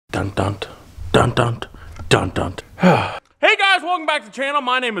Dun dun dun dun dun dun. Hey guys, welcome back to the channel.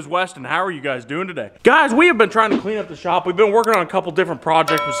 My name is Weston. How are you guys doing today? Guys, we have been trying to clean up the shop. We've been working on a couple different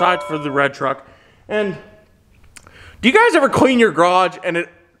projects besides for the red truck. And do you guys ever clean your garage and it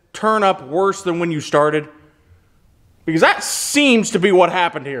turn up worse than when you started? Because that seems to be what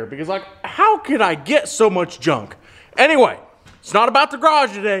happened here. Because like, how could I get so much junk? Anyway, it's not about the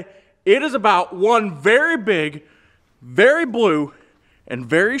garage today. It is about one very big, very blue, and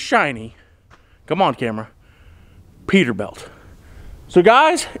very shiny, come on camera, Peterbilt. So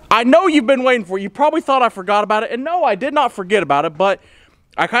guys, I know you've been waiting for it. You probably thought I forgot about it. And no, I did not forget about it, but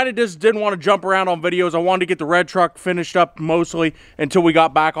I kind of just didn't want to jump around on videos. I wanted to get the red truck finished up mostly until we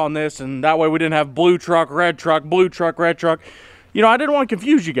got back on this. And that way we didn't have blue truck, red truck, blue truck, red truck. You know, I didn't want to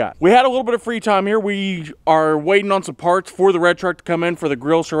confuse you guys. We had a little bit of free time here. We are waiting on some parts for the red truck to come in for the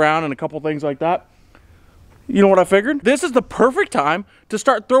grill surround and a couple things like that. You know what I figured? This is the perfect time to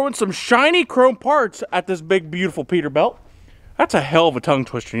start throwing some shiny chrome parts at this big, beautiful Peterbilt. That's a hell of a tongue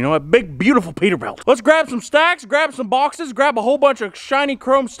twister, you know, a big, beautiful Peterbilt. Let's grab some stacks, grab some boxes, grab a whole bunch of shiny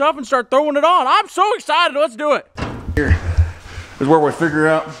chrome stuff and start throwing it on. I'm so excited, let's do it. Here is where we figure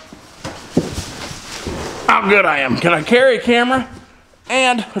out how good I am. Can I carry a camera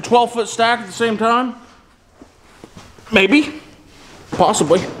and a 12-foot stack at the same time? Maybe,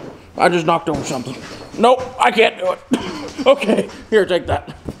 possibly. I just knocked over something. Nope, I can't do it. Okay, here, take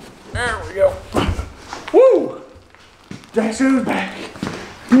that. There we go. Woo! Jason's back.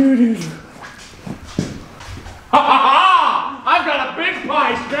 Ha ha ha! I've got a big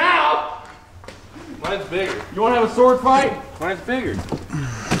pipe now. Mine's bigger. You want to have a sword fight? Mine's bigger.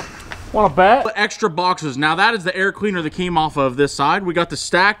 Want to bet? Extra boxes. Now that is the air cleaner that came off of this side. We got the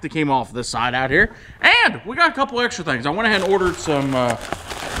stack that came off this side out here. And we got a couple extra things. I went ahead and ordered some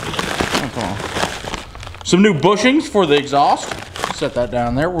new bushings for the exhaust. Set that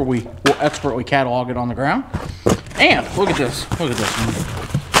down there where we'll expertly catalog it on the ground. And look at this. Look at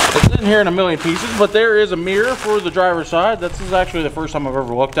this. It's in here in a million pieces, but there is a mirror for the driver's side. This is actually the first time I've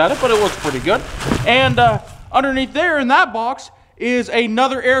ever looked at it, but it looks pretty good. And underneath there in that box is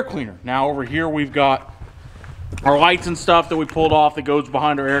another air cleaner. Now over here we've got our lights and stuff that we pulled off that goes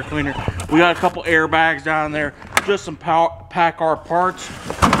behind our air cleaner. We got a couple airbags down there, just some PACCAR parts.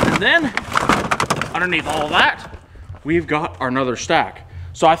 And then underneath all of that, we've got our another stack.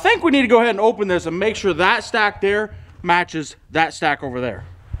 So I think we need to go ahead and open this and make sure that stack there matches that stack over there.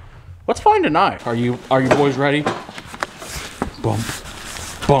 Let's find a knife. Are you boys ready? Bump,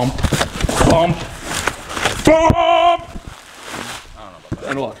 bump, bump, bump!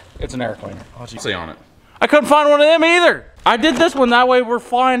 And look, it's an air cleaner. What's it say on it? I couldn't find one of them either. I did this one, that way we're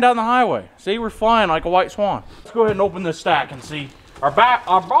flying down the highway. See, we're flying like a white swan. Let's go ahead and open this stack and see. Our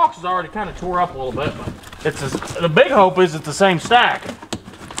box is already kind of tore up a little bit, but the big hope is it's the same stack.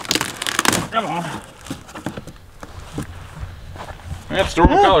 Come on. Yeah, it's the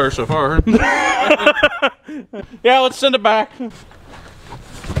wrong color so far. Yeah, let's send it back.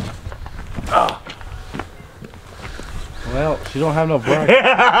 Oh. Well, she don't have no brush.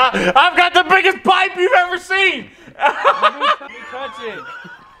 I've got the biggest pipe you've ever seen. Let me touch it.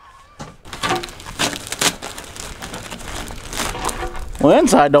 Well, the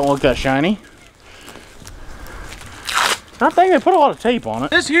inside don't look that shiny. I think they put a lot of tape on it.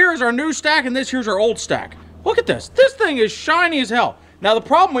 This here is our new stack and this here's our old stack. Look at this. This thing is shiny as hell. Now the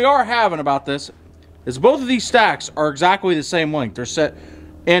problem we are having about this is both of these stacks are exactly the same length. They're set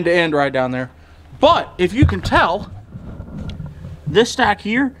end to end right down there. But if you can tell, this stack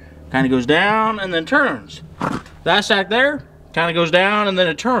here kind of goes down and then turns. That stack there kind of goes down and then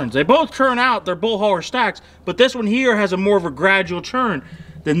it turns. They both turn out, they're bull hauler stacks, but this one here has a more of a gradual turn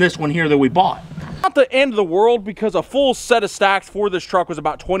than this one here that we bought. Not the end of the world because a full set of stacks for this truck was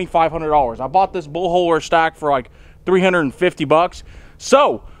about $2,500. I bought this bull hauler stack for like 350 bucks.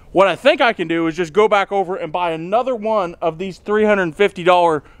 So what I think I can do is just go back over and buy another one of these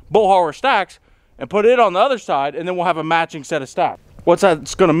 $350 bull hauler stacks and put it on the other side, and then we'll have a matching set of stacks. What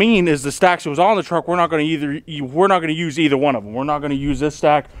that's going to mean is the stacks that was on the truck, we're not going to use either one of them. We're not going to use this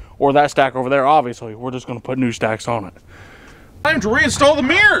stack or that stack over there. Obviously, we're just going to put new stacks on it. Time to reinstall the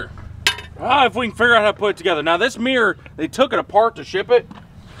mirror. If we can figure out how to put it together. Now this mirror, they took it apart to ship it.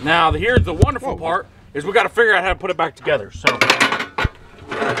 Now here's the wonderful part is we got to figure out how to put it back together. So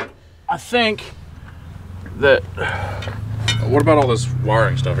I think that. What about all this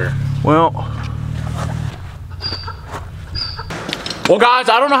wiring stuff here? Well, guys,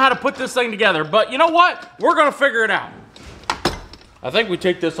 I don't know how to put this thing together, but you know what? We're gonna figure it out. I think we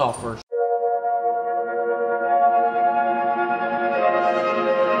take this off first.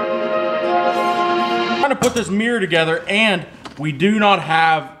 I'm trying to put this mirror together, and we do not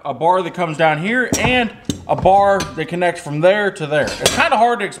have a bar that comes down here and a bar that connects from there to there. It's kind of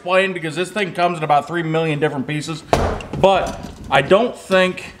hard to explain because this thing comes in about 3 million different pieces, but I don't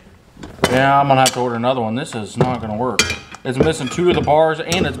think, yeah, I'm gonna have to order another one. This is not gonna work. It's missing 2 of the bars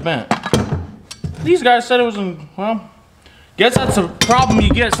and it's bent. These guys said it was in, well, guess that's a problem you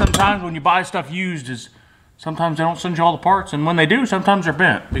get sometimes when you buy stuff used is sometimes they don't send you all the parts, and when they do, sometimes they're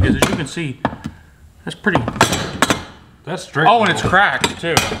bent because as you can see, that's pretty. That's straight. Oh, and it's cracked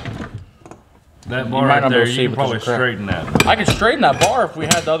too. That bar right there, you can probably straighten that. I could straighten that bar if we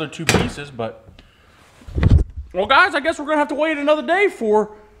had the other 2 pieces, but... Well, guys, I guess we're going to have to wait another day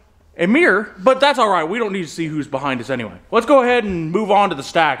for a mirror, but that's all right. We don't need to see who's behind us anyway. Let's go ahead and move on to the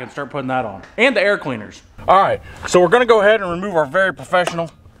stack and start putting that on. And the air cleaners. All right, so we're going to go ahead and remove our very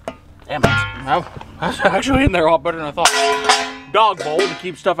professional... Damn, that's actually in there a lot better than I thought. Dog bowl to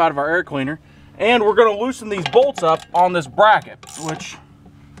keep stuff out of our air cleaner. And we're going to loosen these bolts up on this bracket, which...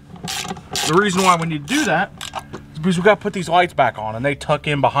 The reason why we need to do that is because we got to put these lights back on and they tuck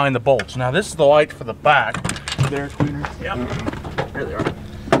in behind the bolts. Now this is the light for the back. The air cleaner. Yep. Here they are.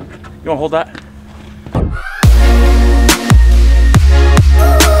 You want to hold that?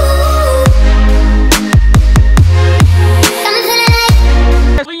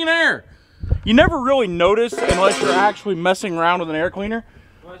 Clean air. You never really notice unless you're actually messing around with an air cleaner.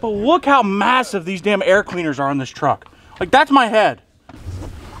 But look how massive these damn air cleaners are on this truck. Like that's my head.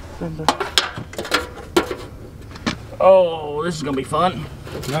 Oh, this is gonna be fun.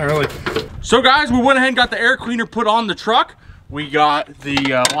 Not really. So guys, we went ahead and got the air cleaner put on the truck. We got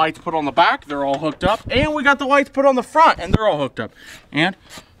the lights put on the back, they're all hooked up. And we got the lights put on the front and they're all hooked up. And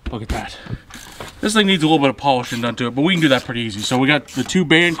look at that. This thing needs a little bit of polishing done to it, but we can do that pretty easy. So we got the 2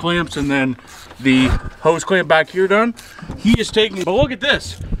 band clamps and then the hose clamp back here done. He is taking, but look at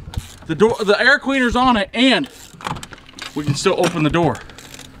this. The door, the air cleaner's on it and we can still open the door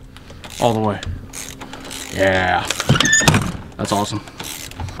all the way. Yeah, that's awesome.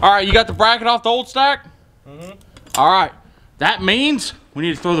 All right, you got the bracket off the old stack? Mm-hmm. All right, that means we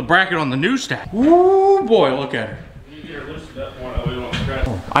need to throw the bracket on the new stack. Ooh, boy, look at her. You get her loosened up more that way we don't scratch.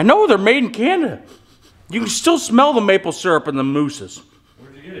 I know they're made in Canada. You can still smell the maple syrup in the mousses.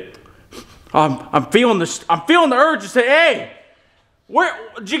 Where'd you get it? I'm feeling this. I'm feeling the urge to say, hey, where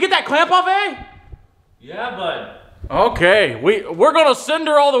did you get that clamp off, eh? Yeah, bud. Okay, we're gonna send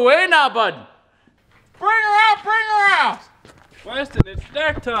her all the way now, bud. Bring her out, bring her out. Weston, it's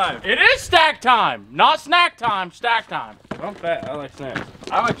stack time. It is stack time, not snack time, stack time. I'm fat, I like snacks.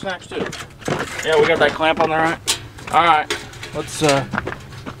 I like snacks too. Yeah, we got that clamp on there, right? All right, let's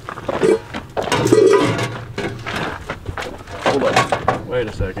hold on. Wait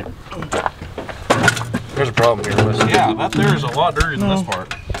a second. There's a problem here, Weston. Yeah, that there is a lot dirtier than this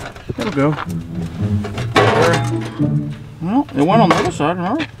part. There we go. Well, it went on the other side,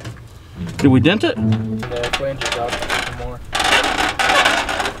 all right. Did we dent it? The flange is out some more.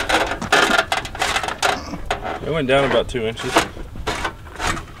 It went down about 2 inches.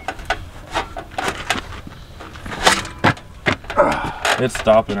 It's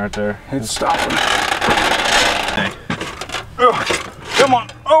stopping right there. It's stopping. Hey. Come on.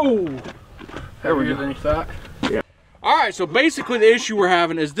 Oh! There we go. Than you thought. Yeah. All right, so basically the issue we're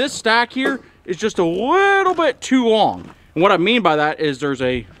having is this stack here is just a little bit too long. And what I mean by that is there's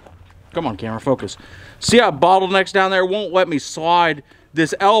a, come on camera, focus. See how bottlenecks down there won't let me slide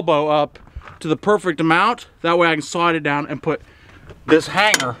this elbow up to the perfect amount. That way I can slide it down and put this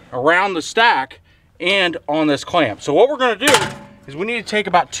hanger around the stack and on this clamp. So what we're gonna do is we need to take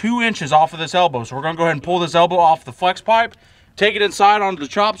about 2 inches off of this elbow. So we're gonna go ahead and pull this elbow off the flex pipe, take it inside onto the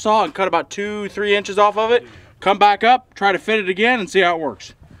chop saw and cut about 2-3 inches off of it. Come back up, try to fit it again and see how it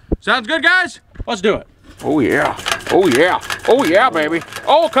works. Sounds good, guys? Let's do it. Oh yeah, oh yeah, oh yeah, baby.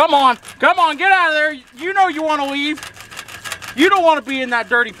 Oh, come on, get out of there. You know you wanna leave. You don't wanna be in that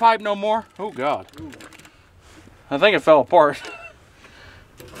dirty pipe no more. Oh God. I think it fell apart.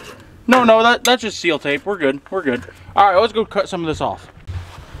 No, that's just seal tape. We're good, we're good. All right, let's go cut some of this off.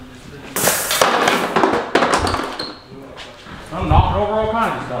 I'm knocking over all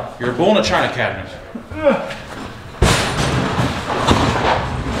kinds of stuff. You're a bull in a china cabinet.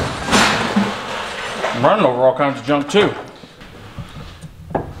 I'm running over all kinds of junk too.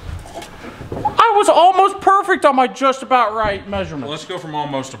 I was almost perfect on my just about right measurement. Well, let's go from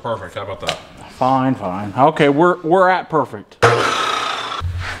almost to perfect. How about that? Fine, fine. Okay, we're at perfect.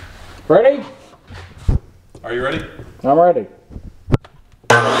 Ready? Are you ready? I'm ready.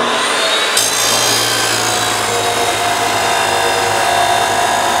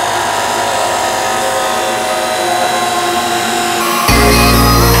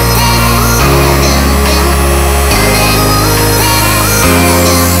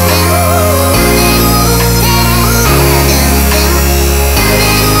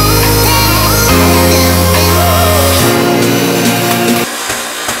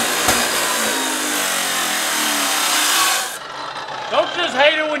 Don't you just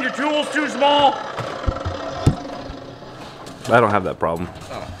hate it when your tool's too small? I don't have that problem.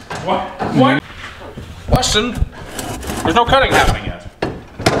 What? Weston, there's no cutting happening yet.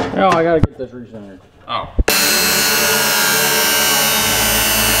 No, I gotta get this recentered. Oh.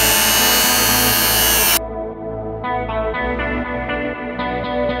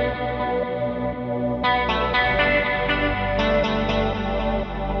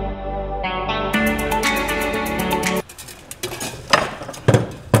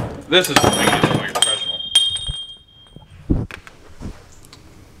 This is making it look like professional.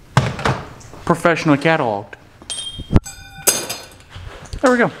 Professionally cataloged.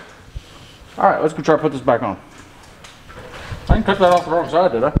 There we go. Alright, let's go try to put this back on. I didn't cut that off the wrong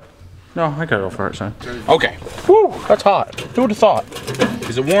side, did I? No, I cut it off the right side. Okay. Woo, that's hot. Who would have thought?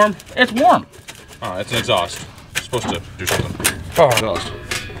 Is it warm? It's warm. Oh, it's an exhaust. It's supposed to do something. Oh. Exhaust.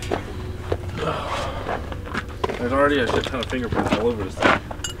 There's already a shit ton of fingerprints all over this thing.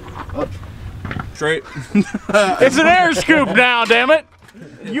 Straight. It's an air scoop now, damn it.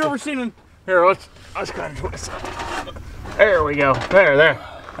 You ever seen an... Here, let's kind of twist. There we go. There.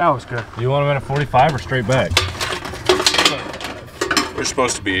 That was good. You want them in a 45 or straight back? They're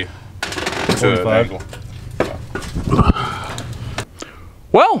supposed to be to 45. an angle.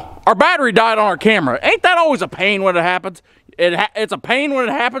 Well, our battery died on our camera. Ain't that always a pain when it happens? It's a pain when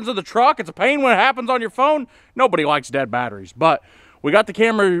it happens in the truck. It's a pain when it happens on your phone. Nobody likes dead batteries. But we got the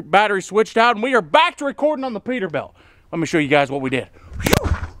camera battery switched out, and we are back to recording on the Peterbilt. Let me show you guys what we did.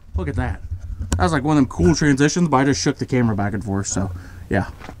 Whew, look at that. That was like one of them cool transitions, but I just shook the camera back and forth. So, yeah,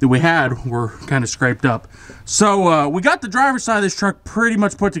 that we were kind of scraped up. So, we got the driver's side of this truck pretty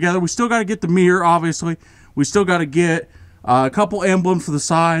much put together. We still got to get the mirror, obviously. We still got to get a couple emblems for the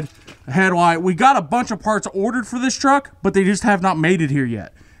side, a headlight. We got a bunch of parts ordered for this truck, but they just have not made it here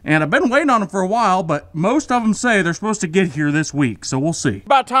yet. And I've been waiting on them for a while, but most of them say they're supposed to get here this week, so we'll see.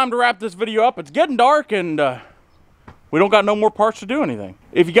 About time to wrap this video up. It's getting dark, and we don't got no more parts to do anything.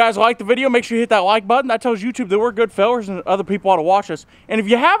 If you guys like the video, make sure you hit that like button. That tells YouTube that we're good fellers and other people ought to watch us. And if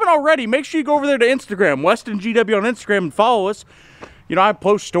you haven't already, make sure you go over there to Instagram, WestonGW on Instagram, and follow us. You know, I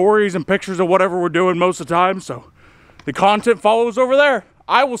post stories and pictures of whatever we're doing most of the time, so the content follows over there.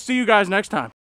 I will see you guys next time.